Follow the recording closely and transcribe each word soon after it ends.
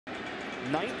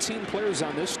19 players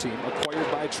on this team acquired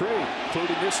by trade,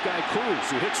 including this guy Cruz,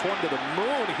 who hits one to the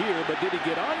moon here, but did he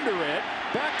get under it?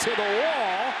 Back to the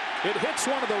wall. It hits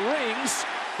one of the rings.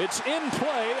 It's in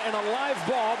play and a live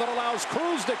ball that allows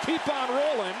Cruz to keep on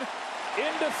rolling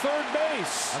into third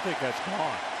base. I think that's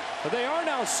gone. But they are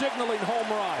now signaling home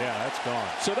run. Yeah, that's gone.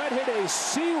 So that hit a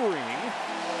C ring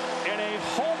and a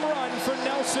home run for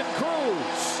Nelson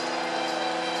Cruz.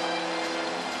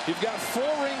 You've got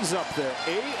 4 rings up there,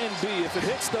 A and B. If it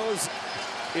hits those,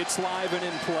 it's live and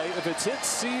in play. If it's hit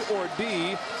C or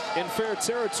D in fair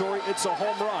territory, it's a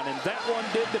home run. And that one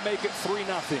did to make it 3-0.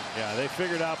 Yeah, they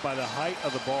figured out by the height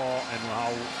of the ball and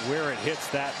where it hits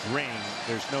that ring,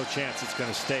 there's no chance it's going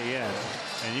to stay in.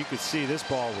 And you could see this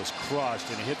ball was crushed,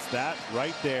 and it hits that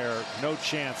right there. No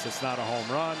chance it's not a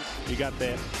home run. You got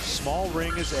the small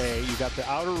ring is A, you got the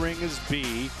outer ring is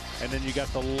B, and then you got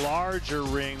the larger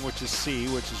ring, which is C,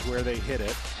 which is where they hit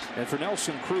it. And for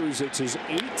Nelson Cruz, it's his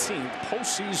 18th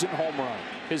postseason home run,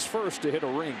 his first to hit a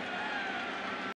ring.